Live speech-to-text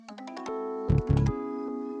Hi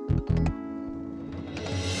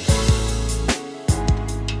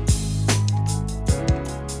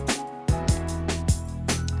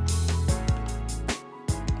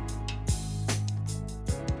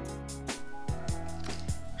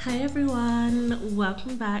everyone,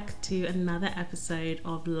 welcome back to another episode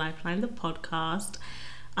of Lifeline the podcast.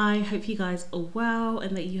 I hope you guys are well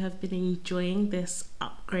and that you have been enjoying this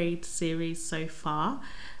upgrade series so far.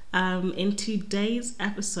 In today's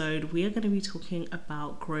episode, we are going to be talking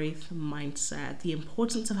about growth mindset, the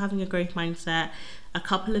importance of having a growth mindset, a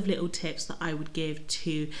couple of little tips that I would give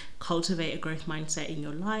to cultivate a growth mindset in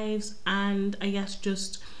your lives, and I guess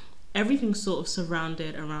just everything sort of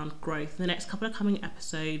surrounded around growth. In the next couple of coming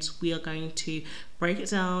episodes, we are going to break it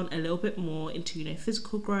down a little bit more into,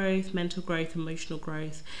 physical growth, mental growth, emotional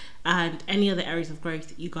growth, and any other areas of growth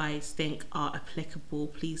that you guys think are applicable.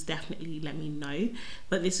 Please definitely let me know.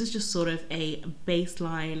 But this is just sort of a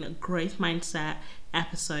baseline growth mindset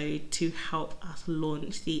episode to help us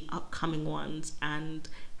launch the upcoming ones and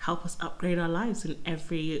help us upgrade our lives in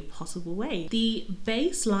every possible way. The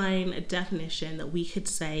baseline definition that we could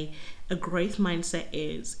say a growth mindset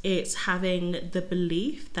is, it's having the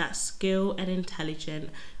belief that skill and intelligence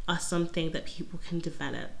are something that people can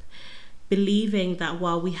develop. Believing that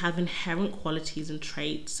while we have inherent qualities and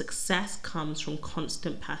traits, success comes from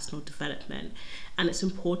constant personal development. And it's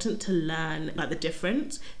important to learn the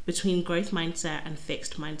difference between growth mindset and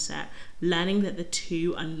fixed mindset, learning that the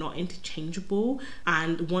two are not interchangeable.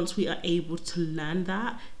 And once we are able to learn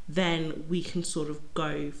that, then we can sort of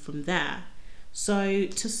go from there. So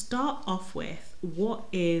to start off with, what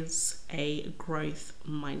is a growth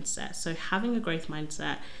mindset? So having a growth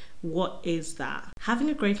mindset, what is that?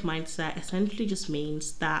 Having a growth mindset essentially just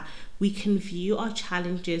means that we can view our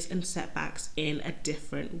challenges and setbacks in a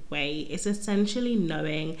different way. It's essentially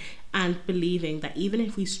knowing and believing that even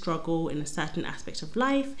if we struggle in a certain aspect of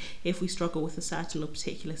life, if we struggle with a certain or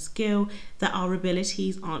particular skill, that our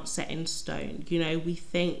abilities aren't set in stone. We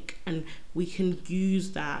think and we can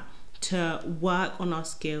use that to work on our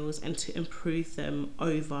skills and to improve them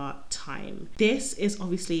over time. This is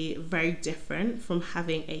obviously very different from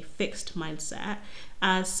having a fixed mindset.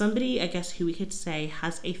 As somebody, I guess, who we could say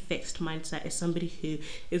has a fixed mindset is somebody who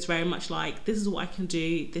is very much like, this is what I can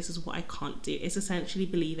do, this is what I can't do. It's essentially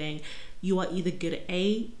believing you are either good at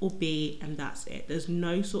A or B and that's it. There's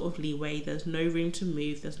no sort of leeway, there's no room to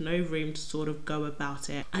move, there's no room to sort of go about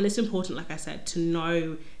it. And it's important, like I said, to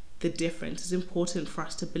know the difference. It's important for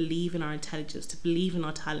us to believe in our intelligence, to believe in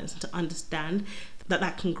our talents, and to understand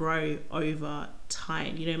that can grow over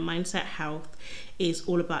time. Mindset health is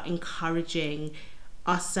all about encouraging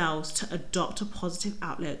ourselves to adopt a positive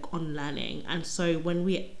outlook on learning. And so when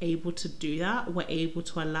we're able to do that, we're able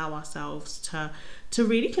to allow ourselves to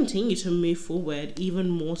really continue to move forward, even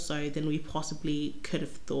more so than we possibly could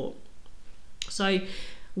have thought. So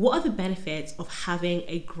what are the benefits of having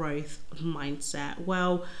a growth mindset?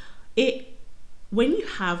 Well, when you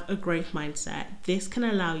have a growth mindset, this can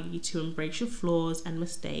allow you to embrace your flaws and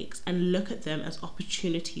mistakes and look at them as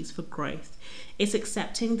opportunities for growth. It's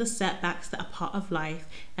accepting the setbacks that are part of life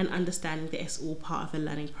and understanding that it's all part of a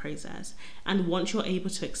learning process. And once you're able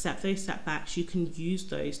to accept those setbacks, you can use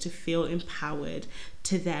those to feel empowered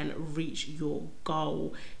to then reach your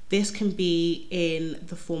goal. This can be in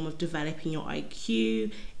the form of developing your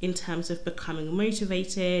IQ, in terms of becoming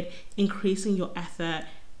motivated, increasing your effort,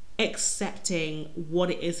 accepting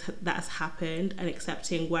what it is that has happened and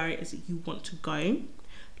accepting where it is that you want to go,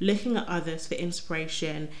 looking at others for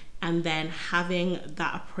inspiration, and then having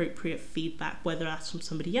that appropriate feedback, whether that's from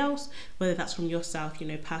somebody else, whether that's from yourself,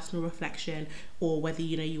 personal reflection, or whether,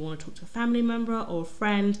 you want to talk to a family member or a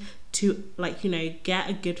friend to get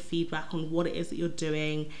a good feedback on what it is that you're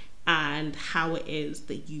doing and how it is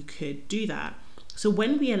that you could do that. So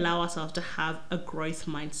when we allow ourselves to have a growth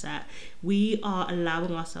mindset, we are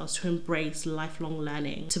allowing ourselves to embrace lifelong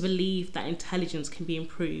learning, to believe that intelligence can be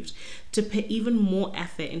improved, to put even more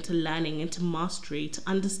effort into learning, into mastery, to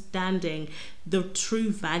understanding the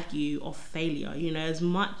true value of failure. As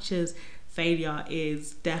much as failure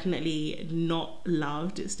is definitely not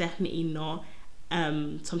loved, it's definitely not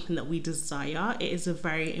something that we desire, it is a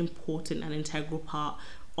very important and integral part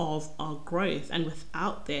of our growth. And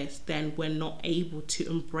without this, then we're not able to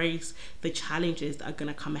embrace the challenges that are going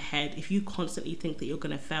to come ahead. If you constantly think that you're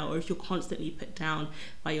going to fail, or if you're constantly put down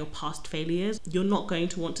by your past failures, you're not going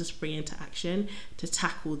to want to spring into action to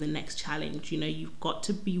tackle the next challenge. You've got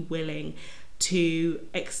to be willing to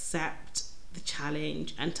accept the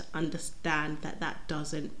challenge and to understand that that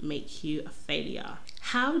doesn't make you a failure.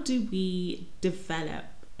 How do we develop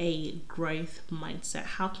a growth mindset?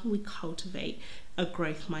 How can we cultivate a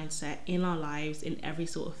growth mindset in our lives, in every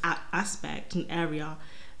sort of aspect and area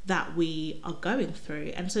that we are going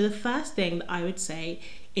through? And so the first thing that I would say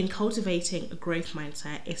in cultivating a growth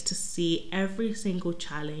mindset is to see every single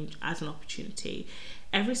challenge as an opportunity.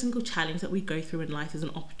 Every single challenge that we go through in life is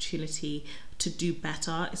an opportunity to do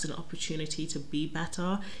better. It's an opportunity to be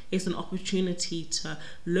better. It's an opportunity to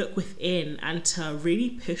look within and to really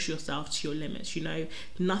push yourself to your limits. You know,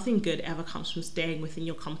 nothing good ever comes from staying within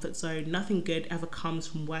your comfort zone. Nothing good ever comes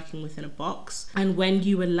from working within a box. And when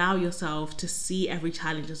you allow yourself to see every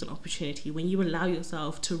challenge as an opportunity, when you allow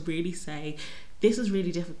yourself to really say, this is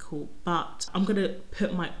really difficult, but I'm going to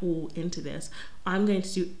put my all into this. I'm going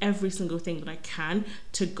to do every single thing that I can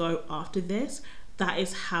to go after this. That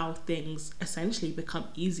is how things essentially become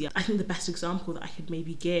easier. I think the best example that I could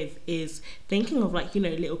maybe give is thinking of, like, you know,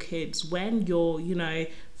 little kids. When you're, you know,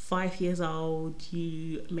 5 years old,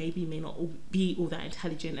 you maybe may not be all that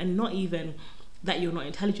intelligent, and not even that you're not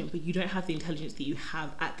intelligent, but you don't have the intelligence that you have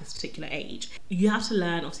at this particular age. You have to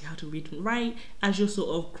learn, obviously, how to read and write. As you're sort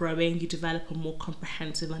of growing, you develop a more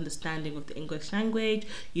comprehensive understanding of the English language.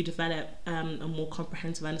 You develop a more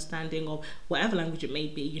comprehensive understanding of whatever language it may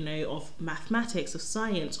be, you know, of mathematics, of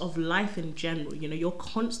science, of life in general. You know, you're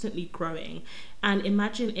constantly growing. And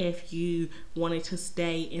imagine if you wanted to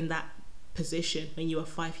stay in that position when you were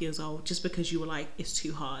 5 years old just because you were like, it's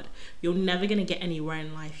too hard. You're never going to get anywhere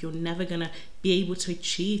in life. You're never going to be able to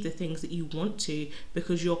achieve the things that you want to,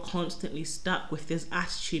 because you're constantly stuck with this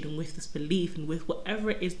attitude and with this belief and with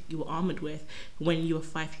whatever it is that you were armored with when you were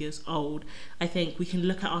 5 years old. I think we can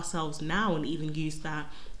look at ourselves now and even use that.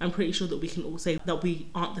 I'm pretty sure that we can all say that we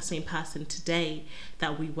aren't the same person today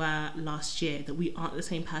that we were last year, that we aren't the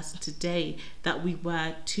same person today that we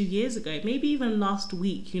were 2 years ago, maybe even last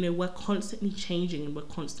week. You know, we're constantly changing and we're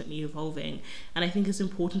constantly evolving. And I think it's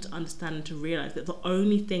important to understand and to realize that the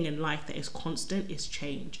only thing in life that is constant is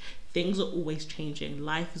change. Things are always changing,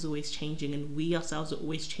 life is always changing, and we ourselves are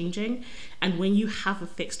always changing. And when you have a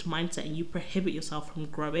fixed mindset and you prohibit yourself from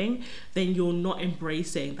growing, then you're not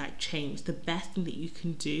embracing that change. The best thing that you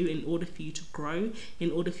can do in order for you to grow,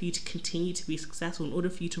 in order for you to continue to be successful, in order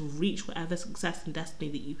for you to reach whatever success and destiny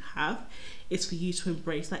that you have, is for you to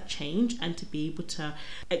embrace that change and to be able to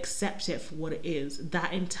accept it for what it is.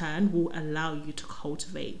 That in turn will allow you to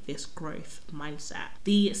cultivate this growth mindset.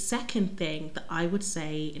 The second thing that I would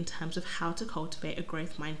say in terms of how to cultivate a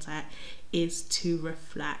growth mindset is to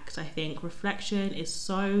reflect. I think reflection is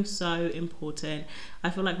so important. I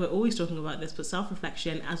feel like we're always talking about this, but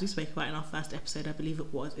self-reflection, as we spoke about in our first episode, I believe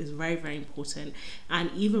it was, is very important.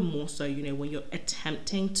 And even more so, you know, when you're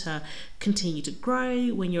attempting to continue to grow,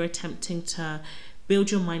 when you're attempting to build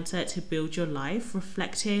your mindset, to build your life,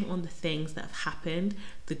 reflecting on the things that have happened,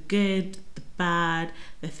 the good, the bad,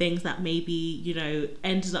 the things that maybe, you know,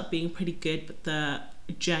 ended up being pretty good, but the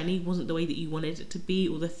journey wasn't the way that you wanted it to be,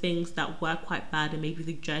 or the things that were quite bad and maybe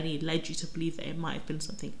the journey led you to believe that it might have been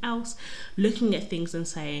something else. Looking at things and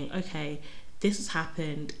saying, okay, this has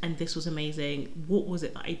happened and this was amazing. What was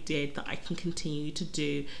it that I did that I can continue to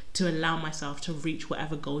do to allow myself to reach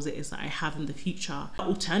whatever goals it is that I have in the future?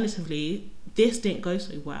 Alternatively, this didn't go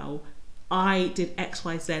so well. I did X,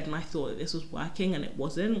 Y, Z and I thought that this was working and it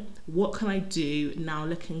wasn't. What can I do now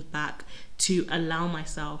looking back to allow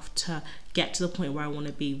myself to get to the point where I want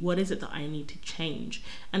to be? What is it that I need to change?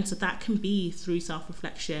 And so that can be through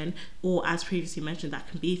self-reflection, or as previously mentioned, that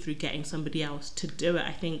can be through getting somebody else to do it.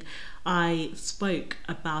 I think I spoke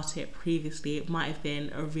about it previously. It might have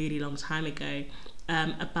been a really long time ago.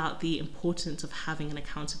 About the importance of having an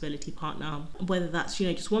accountability partner, whether that's, you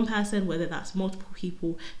know, just one person, whether that's multiple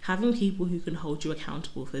people, having people who can hold you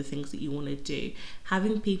accountable for the things that you want to do,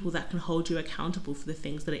 having people that can hold you accountable for the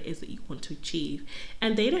things that it is that you want to achieve.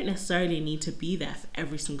 And they don't necessarily need to be there for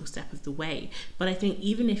every single step of the way, but I think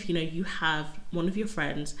even if, you know, you have one of your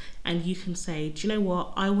friends and you can say, do you know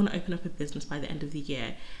what, I want to open up a business by the end of the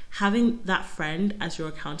year, having that friend as your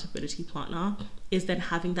accountability partner is then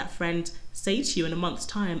having that friend say to you in a month's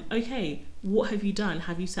time, okay, what have you done?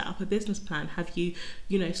 Have you set up a business plan? Have you,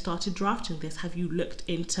 you know, started drafting this? Have you looked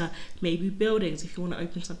into maybe buildings if you want to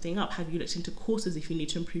open something up? Have you looked into courses if you need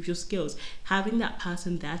to improve your skills? Having that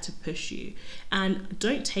person there to push you. And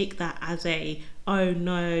don't take that as a, oh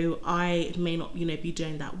no, I may not, you know, be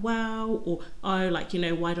doing that well, or oh, like, you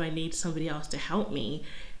know, why do I need somebody else to help me?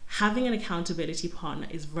 having an accountability partner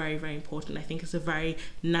is very, very important. I think it's a very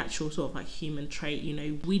natural sort of like human trait. You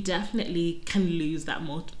know, we definitely can lose that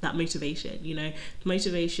motivation. You know,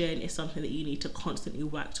 motivation is something that you need to constantly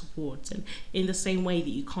work towards, and in the same way that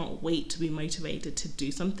you can't wait to be motivated to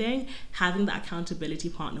do something, having that accountability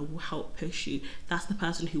partner will help push you. That's the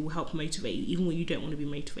person who will help motivate you even when you don't want to be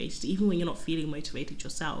motivated, even when you're not feeling motivated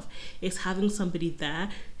yourself. It's having somebody there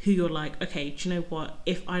who you're like, okay, do you know what,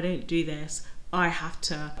 if I don't do this, I have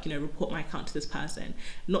to, you know, report my account to this person.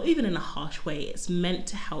 Not even in a harsh way. It's meant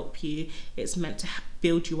to help you. It's meant to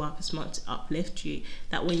build you up. It's meant to uplift you.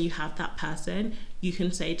 That when you have that person, you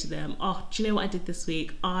can say to them, oh, do you know what I did this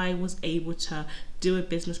week? I was able to do a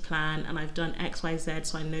business plan and I've done X, Y, Z,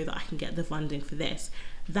 so I know that I can get the funding for this.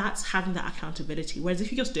 That's having that accountability. Whereas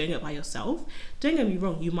if you're just doing it by yourself, don't get me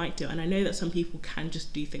wrong, you might do it. And I know that some people can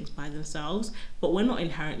just do things by themselves, but we're not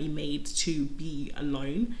inherently made to be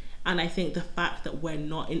alone. And I think the fact that we're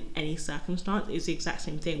not in any circumstance is the exact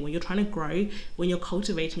same thing. When you're trying to grow, when you're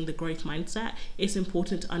cultivating the growth mindset, it's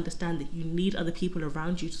important to understand that you need other people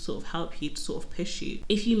around you to sort of help you, to sort of push you.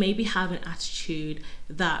 If you maybe have an attitude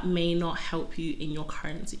that may not help you in your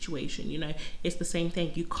current situation, you know, it's the same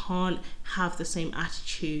thing. You can't have the same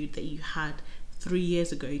attitude that you had 3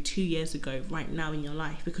 years ago, 2 years ago, right now in your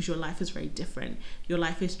life, because your life is very different. Your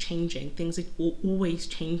life is changing. Things are always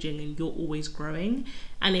changing and you're always growing.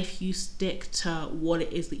 And if you stick to what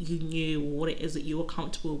it is that you knew, or what it is that you were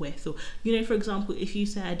comfortable with, or, you know, for example, if you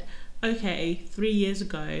said, okay, 3 years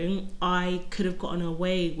ago, I could have gotten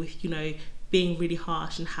away with, you know, being really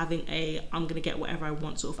harsh and having I'm going to get whatever I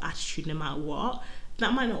want sort of attitude no matter what,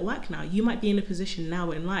 that might not work now. You might be in a position now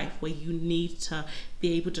in life where you need to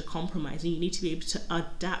be able to compromise, and you need to be able to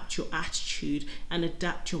adapt your attitude and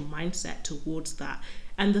adapt your mindset towards that.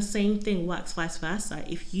 And the same thing works vice versa.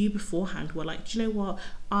 If you beforehand were like, do you know what,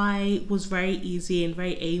 I was very easy and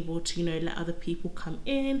very able to, you know, let other people come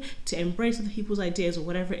in, to embrace other people's ideas or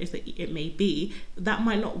whatever it is that it may be, that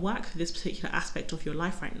might not work for this particular aspect of your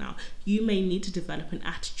life right now. You may need to develop an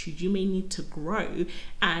attitude. You may need to grow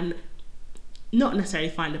and not necessarily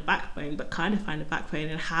find a backbone, but kind of find a backbone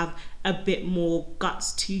and have a bit more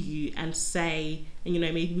guts to you and say, and, you know,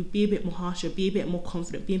 maybe be a bit more harsher, be a bit more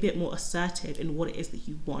confident, be a bit more assertive in what it is that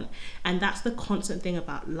you want. And that's the constant thing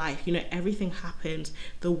about life. You know, everything happens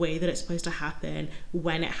the way that it's supposed to happen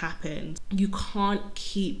when it happens. You can't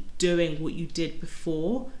keep doing what you did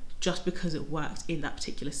before just because it worked in that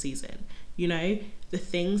particular season. You know, the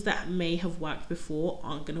things that may have worked before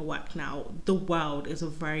aren't going to work now. The world is a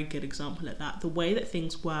very good example of that. The way that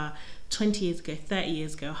things were 20 years ago, 30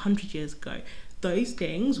 years ago, 100 years ago, those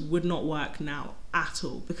things would not work now at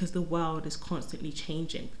all, because the world is constantly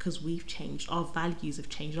changing, because we've changed, our values have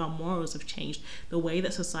changed, our morals have changed, the way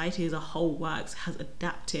that society as a whole works has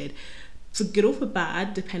adapted, for good or for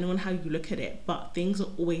bad, depending on how you look at it. But things are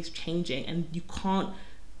always changing, and you can't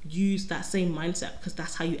use that same mindset, because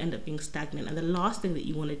that's how you end up being stagnant. And the last thing that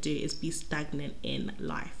you want to do is be stagnant in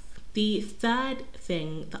life. The third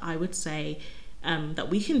thing that I would say that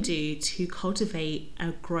we can do to cultivate a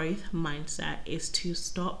growth mindset is to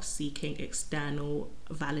stop seeking external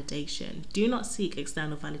validation. Do not seek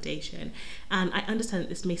external validation. And I understand that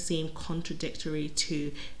this may seem contradictory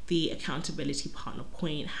to the accountability partner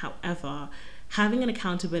point. However, having an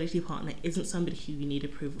accountability partner isn't somebody who you need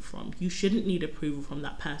approval from. You shouldn't need approval from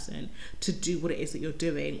that person to do what it is that you're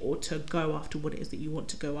doing or to go after what it is that you want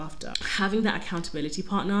to go after. Having that accountability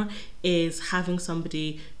partner is having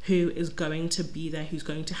somebody who is going to be there, who's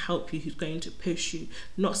going to help you, who's going to push you,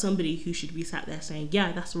 not somebody who should be sat there saying,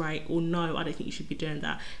 yeah, that's right, or no, I don't think you should be doing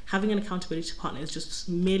that. Having an accountability partner is just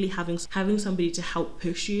merely having somebody to help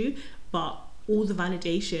push you, but all the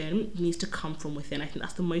validation needs to come from within. I think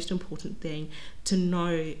that's the most important thing, to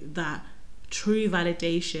know that true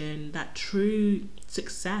validation, that true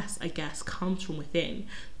success, I guess, comes from within.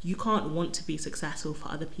 You can't want to be successful for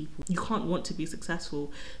other people. You can't want to be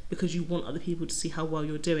successful because you want other people to see how well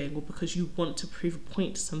you're doing, or because you want to prove a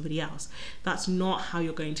point to somebody else. That's not how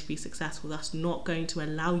you're going to be successful. That's not going to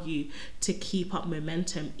allow you to keep up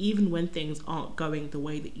momentum, even when things aren't going the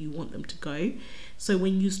way that you want them to go. So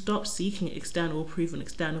when you stop seeking external approval and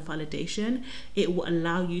external validation, it will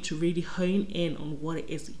allow you to really hone in on what it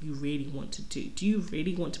is that you really want to do. Do you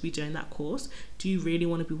really want to be doing that course? Do you really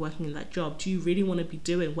want to be working in that job? Do you really want to be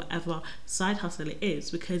doing whatever side hustle it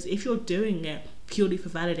is? Because if you're doing it purely for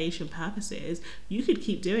validation purposes, you could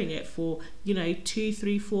keep doing it for, 2,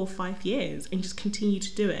 3, 4, 5 years and just continue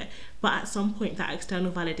to do it. But at some point that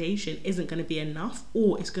external validation isn't going to be enough,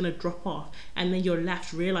 or it's going to drop off, and then you're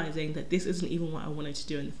left realizing that this isn't even what I wanted to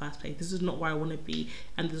do in the first place. This is not where I want to be,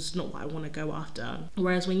 and this is not what I want to go after.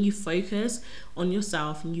 Whereas when you focus on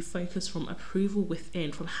yourself and you focus from approval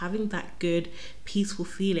within, from having that good, peaceful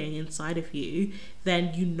feeling inside of you,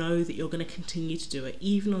 then you know that you're going to continue to do it,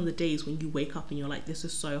 even on the days when you wake up and you're like, this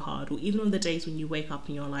is so hard, or even on the days when you wake up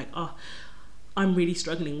and you're like, oh, I'm really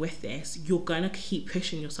struggling with this. You're going to keep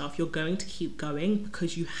pushing yourself. You're going to keep going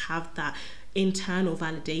because you have that internal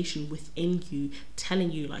validation within you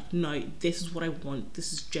telling you like, no, this is what I want.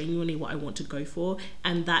 This is genuinely what I want to go for.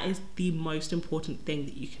 And that is the most important thing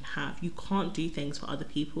that you can have. You can't do things for other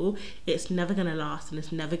people. It's never going to last and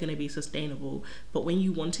it's never going to be sustainable. But when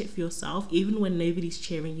you want it for yourself, even when nobody's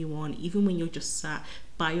cheering you on, even when you're just sat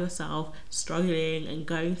by yourself struggling and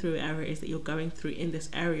going through whatever it is that you're going through in this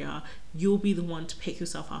area, you'll be the one to pick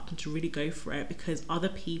yourself up and to really go for it. Because other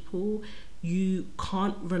people, you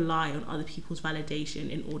can't rely on other people's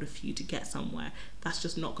validation in order for you to get somewhere. That's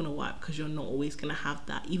just not going to work, because you're not always going to have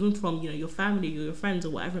that. Even from your family or your friends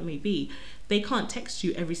or whatever it may be, they can't text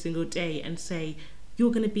you every single day and say,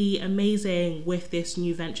 you're going to be amazing with this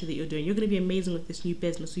new venture that you're doing. You're going to be amazing with this new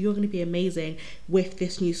business, or you're going to be amazing with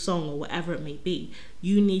this new song, or whatever it may be.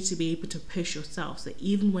 You need to be able to push yourself, so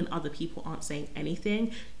even when other people aren't saying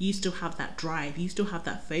anything, you still have that drive, you still have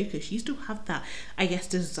that focus, you still have that,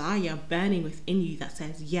 desire burning within you that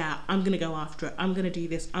says, yeah, I'm going to go after it. I'm going to do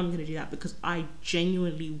this. I'm going to do that because I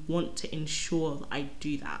genuinely want to ensure that I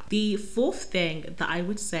do that. The fourth thing that I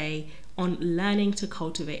would say on learning to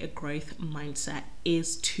cultivate a growth mindset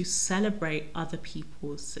is to celebrate other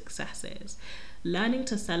people's successes. Learning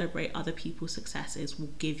to celebrate other people's successes will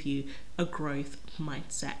give you a growth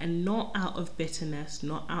mindset, and not out of bitterness,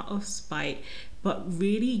 not out of spite, but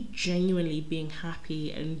really genuinely being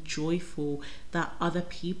happy and joyful that other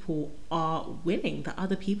people are winning, that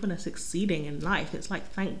other people are succeeding in life. It's like,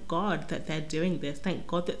 thank God that they're doing this. Thank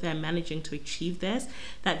God that they're managing to achieve this,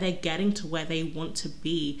 that they're getting to where they want to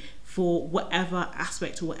be for whatever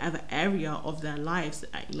aspect or whatever area of their lives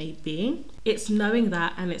that it may be. It's knowing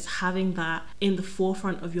that, and it's having that in the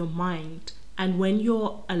forefront of your mind. And when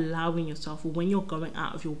you're allowing yourself, or when you're going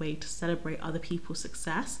out of your way to celebrate other people's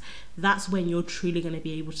success, that's when you're truly going to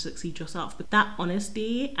be able to succeed yourself. But that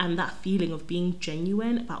honesty and that feeling of being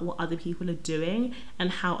genuine about what other people are doing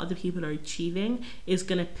and how other people are achieving is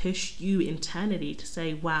going to push you internally to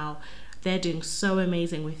say, wow, they're doing so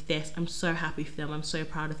amazing with this. I'm so happy for them. I'm so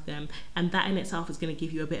proud of them. And that in itself is going to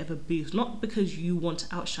give you a bit of a boost, not because you want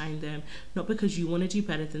to outshine them, not because you want to do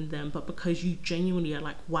better than them, but because you genuinely are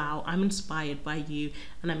like, wow, I'm inspired by you,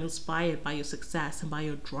 and I'm inspired by your success and by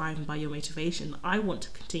your drive and by your motivation. I want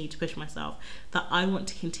to continue to push myself, that I want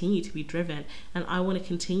to continue to be driven, and I want to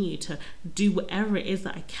continue to do whatever it is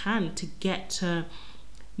that I can to get to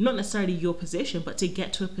not necessarily your position, but to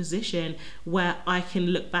get to a position where I can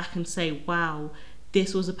look back and say, wow,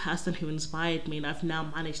 this was a person who inspired me and I've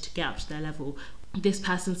now managed to get up to their level. This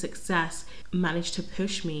person's success managed to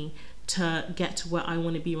push me to get to where I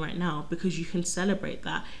want to be right now, because you can celebrate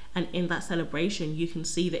that. And in that celebration, you can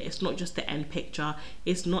see that it's not just the end picture.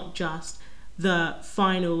 It's not just the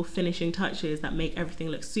final finishing touches that make everything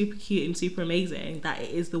look super cute and super amazing, that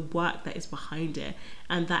it is the work that is behind it.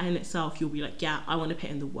 And that in itself, you'll be like, yeah, I want to put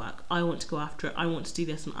in the work, I want to go after it, I want to do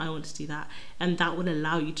this and I want to do that. And that will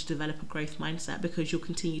allow you to develop a growth mindset, because you'll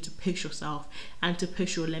continue to push yourself and to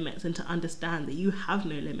push your limits, and to understand that you have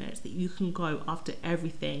no limits, that you can go after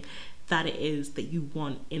everything that it is that you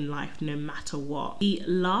want in life, no matter what. The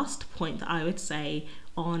last point that I would say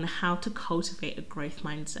on how to cultivate a growth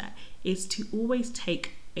mindset is to always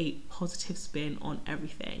take a positive spin on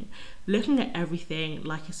everything, looking at everything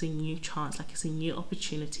like it's a new chance, like it's a new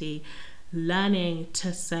opportunity, learning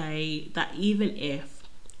to say that even if,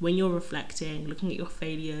 when you're reflecting, looking at your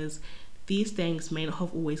failures, these things may not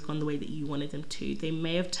have always gone the way that you wanted them to. They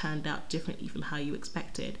may have turned out differently from how you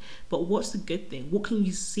expected. But what's the good thing? What can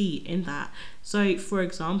you see in that? So, for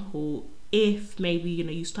example, if maybe,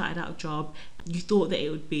 you started out a job, you thought that it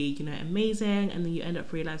would be, amazing, and then you end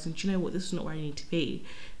up realizing, do you know what, this is not where I need to be.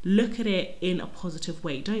 Look at it in a positive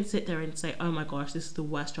way. Don't sit there and say, oh my gosh, this is the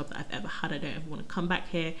worst job that I've ever had, I don't ever want to come back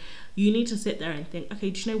here. You need to sit there and think,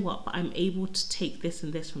 okay, do you know what, but I'm able to take this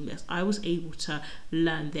and this from this. I was able to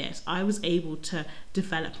learn this. I was able to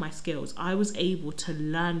develop my skills. I was able to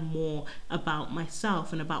learn more about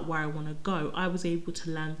myself and about where I want to go. I was able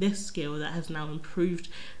to learn this skill that has now improved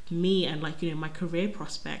me and my career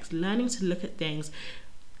prospects. Learning to look at things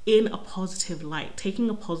in a positive light, taking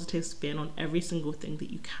a positive spin on every single thing that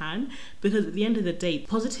you can, because at the end of the day,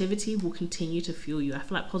 positivity will continue to fuel you. I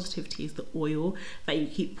feel like positivity is the oil that you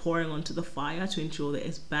keep pouring onto the fire to ensure that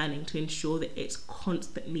it's burning, to ensure that it's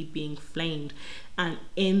constantly being flamed. And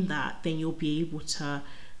in that, then you'll be able to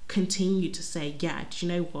continue to say, yeah, do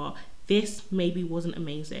you know what? This maybe wasn't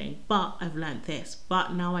amazing, but I've learned this,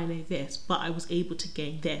 but now I know this, but I was able to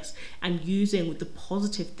gain this, and using with the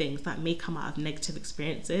positive things that may come out of negative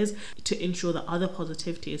experiences to ensure that other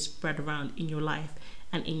positivity is spread around in your life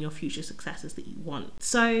and in your future successes that you want.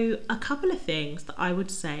 So a couple of things that I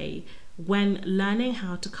would say when learning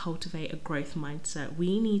how to cultivate a growth mindset,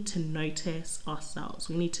 we need to notice ourselves.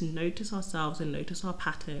 We need to notice ourselves and notice our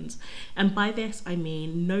patterns. And by this, I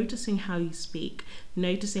mean noticing how you speak,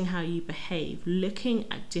 noticing how you behave, looking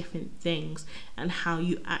at different things and how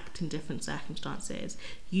you act in different circumstances.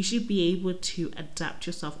 You should be able to adapt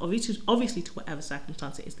yourself, obviously to whatever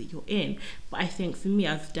circumstance it is that you're in. But I think for me,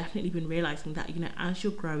 I've definitely been realizing that, as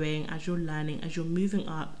you're growing, as you're learning, as you're moving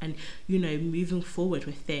up and, moving forward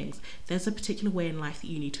with things, there's a particular way in life that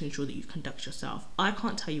you need to ensure that you conduct yourself. I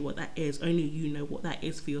can't tell you what that is. Only you know what that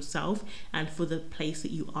is for yourself and for the place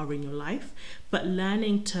that you are in your life. But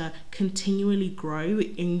learning to continually grow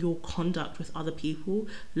in your conduct with other people,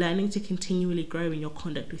 learning to continually grow in your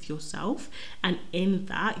conduct with yourself, and in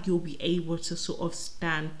that you'll be able to sort of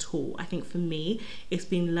stand tall. I think for me, it's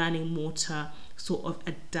been learning more to sort of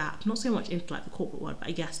adapt, not so much into like the corporate world, but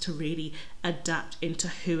I guess to really adapt into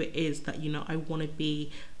who it is that, I want to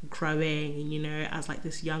be growing, and, as like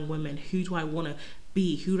this young woman, who do I want to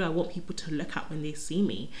be? Who do I want people to look at when they see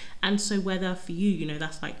me? And so whether for you,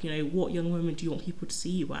 that's like, what young woman do you want people to see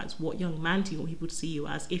you as? What young man do you want people to see you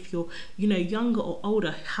as? If you're, younger or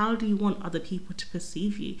older, how do you want other people to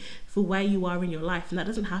perceive you for where you are in your life? And that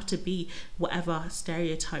doesn't have to be whatever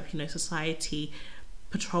stereotype, society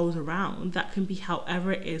patrols around. That can be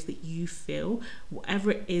however it is that you feel,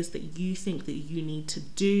 whatever it is that you think that you need to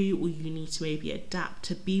do, or you need to maybe adapt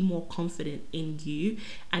to be more confident in you.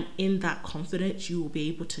 And in that confidence, you will be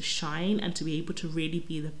able to shine and to be able to really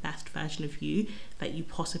be the best version of you that you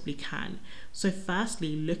possibly can. So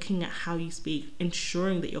firstly, looking at how you speak,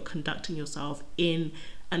 ensuring that you're conducting yourself in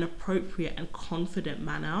an appropriate and confident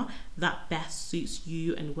manner that best suits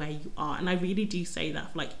you and where you are. And I really do say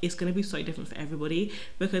that, like, it's going to be so different for everybody,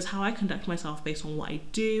 because how I conduct myself based on what I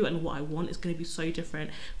do and what I want is going to be so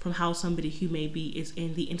different from how somebody who maybe is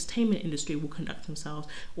in the entertainment industry will conduct themselves,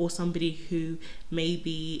 or somebody who may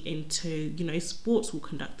be into, sports will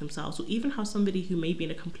conduct themselves, or even how somebody who may be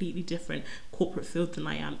in a completely different corporate field than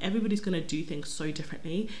I am. Everybody's going to do things so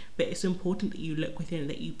differently, but it's important that you look within,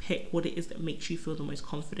 that you pick what it is that makes you feel the most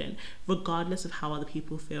confident, regardless of how other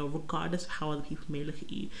people feel, regardless of how other people may look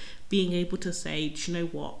at you. Being able to say, do you know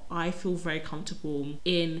what, I feel very comfortable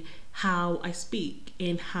in how I speak,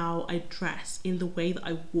 in how I dress, in the way that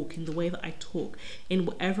I walk, in the way that I talk, in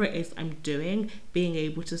whatever it is I'm doing, being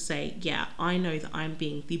able to say, yeah, I know that I'm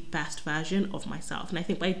being the best version of myself. And I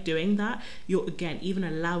think by doing that, you're again even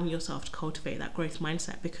allowing yourself to cultivate that growth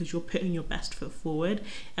mindset, because you're putting your best foot forward.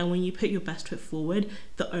 And when you put your best foot forward,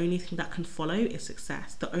 the only thing that can follow is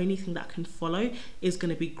success. The only thing that can follow is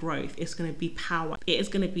going to be growth. It's going to be power. It is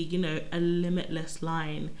going to be, a limitless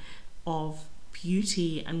line of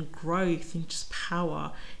beauty and growth and just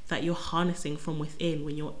power that you're harnessing from within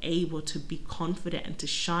when you're able to be confident and to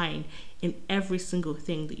shine in every single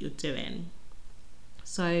thing that you're doing.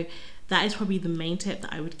 So that is probably the main tip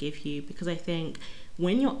that I would give you, because I think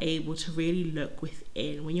when you're able to really look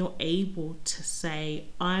within, when you're able to say,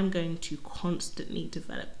 I'm going to constantly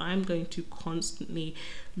develop, I'm going to constantly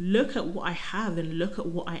look at what I have and look at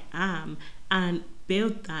what I am and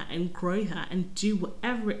build that and grow that and do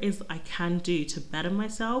whatever it is that I can do to better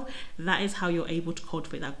myself, that is how you're able to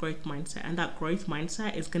cultivate that growth mindset. And that growth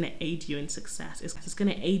mindset is going to aid you in success. It's going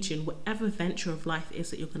to aid you in whatever venture of life it is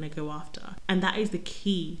that you're going to go after. And that is the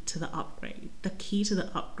key to the upgrade. The key to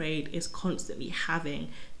the upgrade is constantly having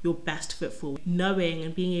your best foot forward, knowing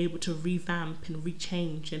and being able to revamp and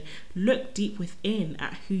rechange and look deep within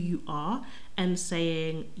at who you are and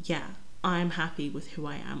saying, yeah, I'm happy with who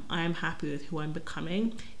I am. I am happy with who I'm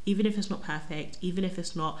becoming, even if it's not perfect, even if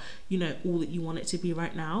it's not, all that you want it to be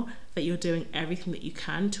right now, that you're doing everything that you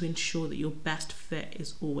can to ensure that your best fit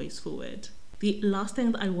is always forward. The last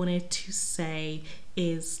thing that I wanted to say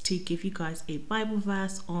is to give you guys a Bible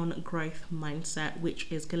verse on growth mindset,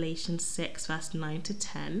 which is Galatians 6 verse 9 to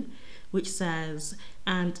 10, which says,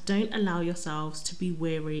 and don't allow yourselves to be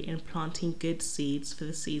weary in planting good seeds for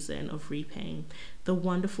the season of reaping. The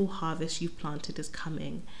wonderful harvest you've planted is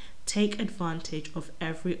coming. take advantage of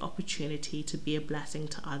every opportunity to be a blessing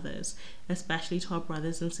to others, especially to our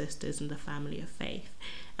brothers and sisters in the family of faith.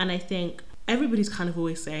 And I think everybody's kind of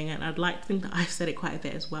always saying it, and I'd like to think that I've said it quite a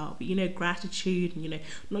bit as well, but gratitude, and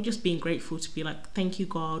not just being grateful to be like, thank you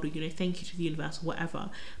God, or thank you to the universe or whatever,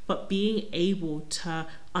 but being able to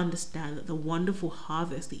understand that the wonderful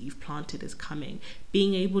harvest that you've planted is coming,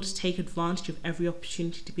 being able to take advantage of every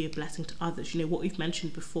opportunity to be a blessing to others. What we've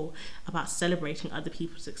mentioned before about celebrating other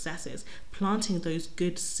people's successes, planting those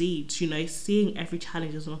good seeds, seeing every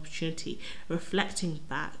challenge as an opportunity, reflecting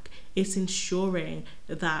back. It's ensuring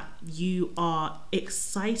that you are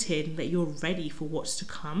excited, that you're ready for what's to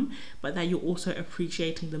come, but that you're also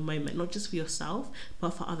appreciating the moment, not just for yourself,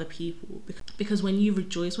 but for other people. Because when you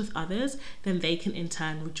rejoice with others, then they can in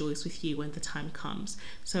turn rejoice with you when the time comes.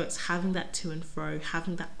 So it's having that to and fro,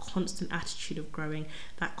 having that constant attitude of growing,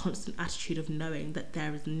 that constant attitude of knowing that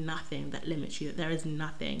there is nothing that limits you, that there is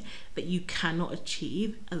nothing that you cannot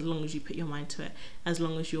achieve as long as you put your mind to it, as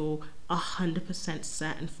long as you're 100%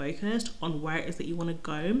 set and focused on where it is that you want to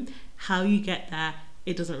go. How you get there,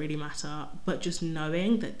 it doesn't really matter, but just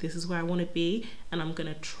knowing that this is where I want to be, and I'm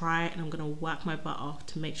going to try it, and I'm going to work my butt off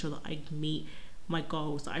to make sure that I meet my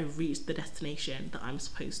goals, that I reach the destination that I'm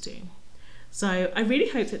supposed to. So I really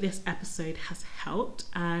hope that this episode has helped,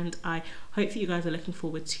 and I hope that you guys are looking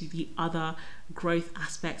forward to the other growth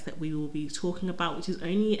aspects that we will be talking about, which is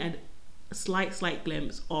only a slight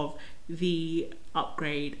glimpse of the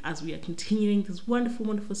upgrade as we are continuing this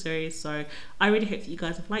wonderful series. So I really hope that you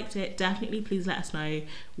guys have liked it. Definitely please let us know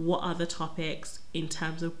what other topics in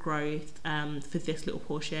terms of growth for this little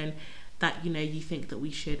portion that you think that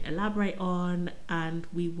we should elaborate on, and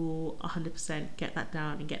we will 100% get that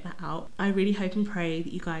down and get that out. I really hope and pray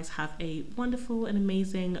that you guys have a wonderful and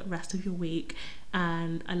amazing rest of your week,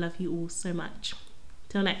 and I love you all so much.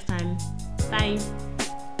 Till next time, bye.